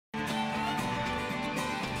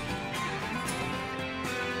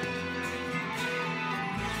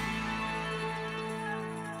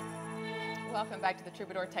welcome back to the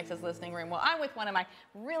Troubadour, Texas Listening Room. Well, I'm with one of my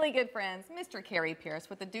really good friends, Mr. Cary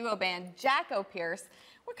with the duo band Jackopierce.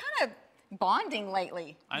 We're kind of bonding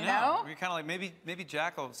lately, you know? We're kind of like, maybe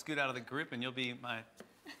Jack will scoot out of the group and you'll be my,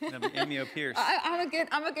 Amy Pierce. I'm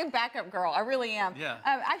a good backup girl. I really am. Yeah.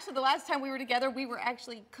 Actually, the last time we were together, we were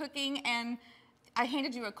actually cooking, and I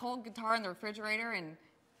handed you a cold guitar in the refrigerator, and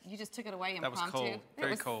you just took it away impromptu. That was cold.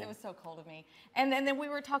 Very cold. It was so cold of me. And then we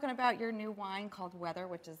were talking about your new wine called Weather,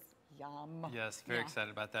 which is yum. Yes, very excited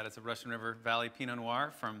about that. It's a Russian River Valley Pinot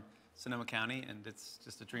Noir from Sonoma County, and it's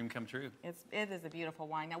just a dream come true. It is a beautiful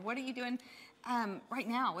wine. Now, what are you doing right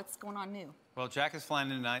now? What's going on new? Well, Jack is flying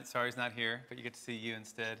in tonight. Sorry he's not here, but you get to see you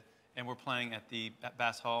instead. And we're playing at the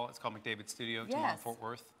Bass Hall. It's called McDavid Studio tomorrow in Fort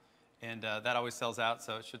Worth. And that always sells out,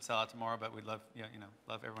 so it should sell out tomorrow. But we'd love,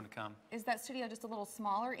 love everyone to come. Is that studio just a little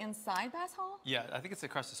smaller inside Bass Hall? Yeah, I think it's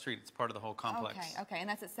across the street. It's part of the whole complex. Okay, and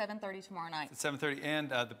that's at 7:30 tomorrow night. It's at 7:30, and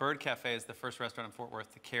the Bird Cafe is the first restaurant in Fort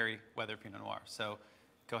Worth to carry Weather Pinot Noir. So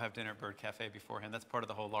go have dinner at Bird Cafe beforehand. That's part of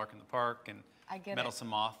the whole Lark in the Park and Meddlesome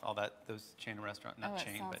Moth, all that. Those chain restaurant,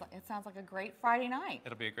 it sounds like a great Friday night.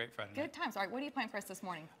 It'll be a great Friday night. Good times. All right, what are you playing for us this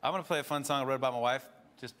morning? I'm going to play a fun song I wrote about my wife.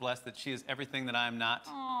 Just blessed that she is everything that I am not. Aww,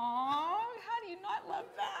 how do you not love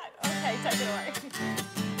that? Okay, take it away.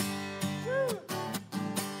 Woo.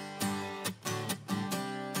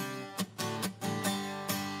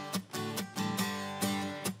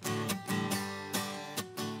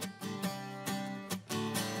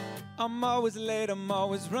 I'm always late, I'm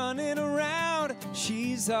always running around.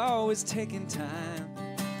 She's always taking time.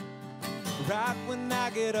 Right when I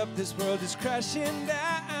get up, this world is crashing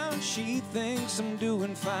down. She thinks I'm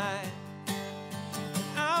doing fine.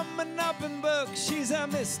 I'm an open book, she's a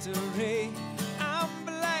mystery. I'm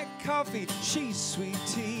black coffee, she's sweet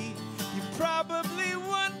tea. You probably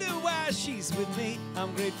wonder why she's with me.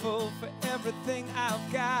 I'm grateful for everything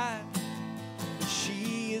I've got.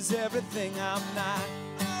 She is everything I'm not.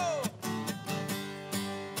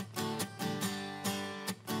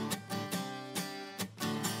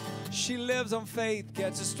 She lives on faith,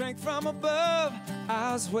 gets her strength from above.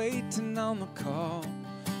 I was waiting on the call.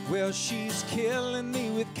 Well, she's killing me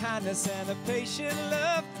with kindness and a patient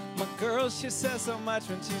love. My girl, she says so much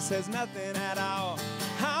when she says nothing at all.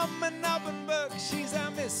 I'm an open book, she's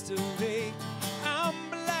a mystery. I'm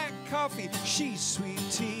black coffee, she's sweet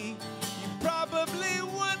tea. You probably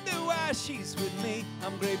wonder why she's with me.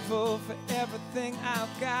 I'm grateful for everything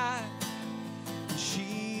I've got.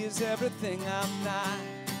 She is everything I'm not.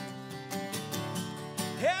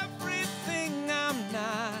 Everything I'm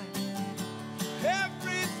not,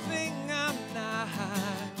 everything I'm not,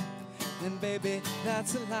 and baby,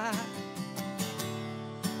 that's a lie.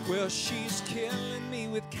 Well, she's killing me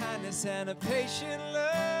with kindness and a patient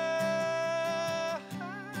love.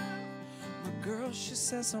 My girl, she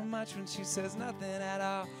says so much when she says nothing at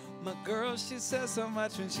all. My girl, she says so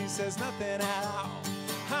much when she says nothing at all.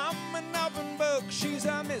 I'm an open book, she's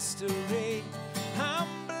a mystery. I'm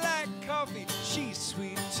black coffee, she's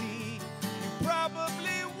sweet tea. You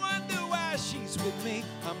probably wonder why she's with me.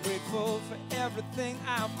 I'm grateful for everything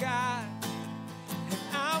I've got. And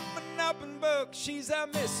I'm an open book, she's a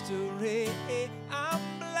mystery. I'm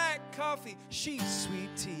black coffee, she's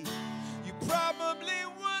sweet tea. You probably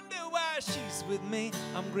wonder why she's with me.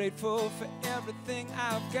 I'm grateful for everything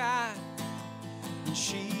I've got. And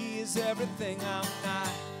she is everything I'm not.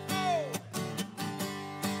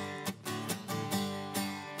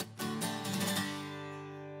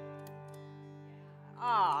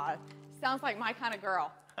 Sounds like my kind of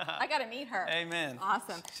girl. I got to meet her. Amen.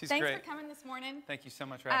 Awesome. She's Thanks great. for coming this morning. Thank you so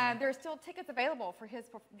much for having me. There are still tickets available for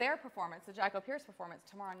their performance, the Jackopierce performance,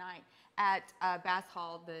 tomorrow night at Bass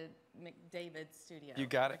Hall, the McDavid Studio. You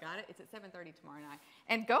got it. Got it? It's at 7:30 tomorrow night.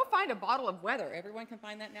 And go find a bottle of Weather. Everyone can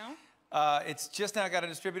find that now? It's just now got a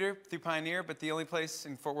distributor through Pioneer, but the only place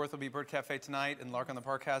in Fort Worth will be Bird Cafe tonight, and Lark on the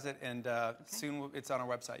Park has it, and soon it's on our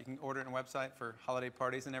website. You can order it on our website for holiday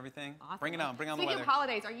parties and everything. Awesome. Bring it on, bring on the weather. Speaking of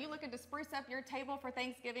holidays, are you looking to spruce up your table for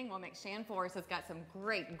Thanksgiving? Well, McShan Forest has got some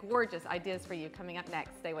great, gorgeous ideas for you coming up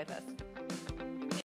next. Stay with us.